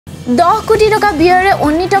10 কোটি টকা ব্যয়েৰে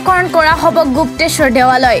উন্নীতকৰণ কৰা হ'ব গুপ্তেশ্বৰ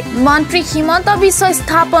দেৱালয় মন্ত্ৰী হিমন্ত বিশ্বই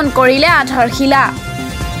স্থাপন কৰিলে আধাৰশিলা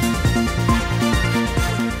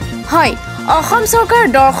হয় অসম চৰকাৰ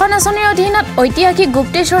দৰ্শন আঁচনিৰ অধীনত ঐতিহাসিক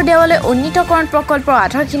গুপ্তেশ্বৰ দেৱালয় উন্নীতকৰণ প্ৰকল্পৰ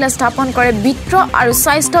আধাৰশিলা স্থাপন কৰে বিত্ত আৰু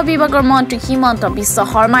স্বাস্থ্য বিভাগৰ মন্ত্ৰী হিমন্ত বিশ্ব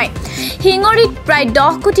শৰ্মাই হিঙৰিত প্ৰায়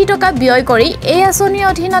 10 কোটি টকা ব্যয় কৰি এই আঁচনিৰ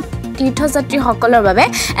অধীনত তীৰ্থযাত্ৰীসকলৰ বাবে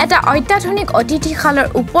এটা অত্যাধুনিক অতিথিশালৰ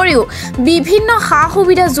উপৰিও বিভিন্ন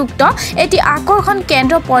সা-সুবিধাযুক্ত এটি আকৰ্ষণ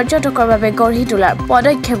কেন্দ্ৰ পৰ্যটকৰ বাবে গঢ়ি তোলাৰ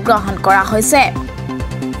পদক্ষেপ গ্ৰহণ কৰা হৈছে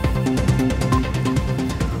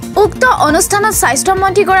উক্ত অনুষ্ঠানত স্বাস্থ্য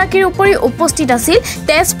মন্ত্ৰীগৰাকীৰ উপৰি উপস্থিত আছিল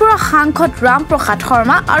তেজপুৰৰ সাংসদ ৰাম প্ৰসাদ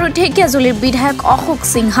শৰ্মা আৰু ঢেকিয়াজুলিৰ বিধায়ক অশোক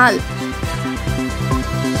সিংহাল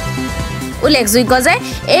উল্লেখযোগ্য যে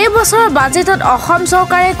এই বছৰৰ বাজেটত অসম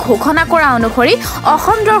চৰকাৰে ঘোষণা কৰা অনুসৰি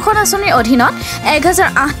অসম দৰ্শন আঁচনিৰ অধীনত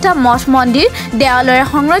 1008টা মঠ মন্দিৰ দেৱালয়ৰ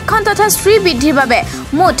সংৰক্ষণ তথা শ্ৰীবৃদ্ধিৰ বাবে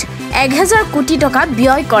মুঠ 1000 কোটি টকা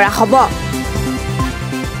ব্যয় কৰা হ'ব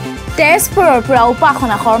তেজপুৰৰ পৰা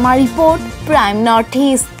উপাসনা Sharma report prime north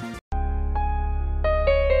east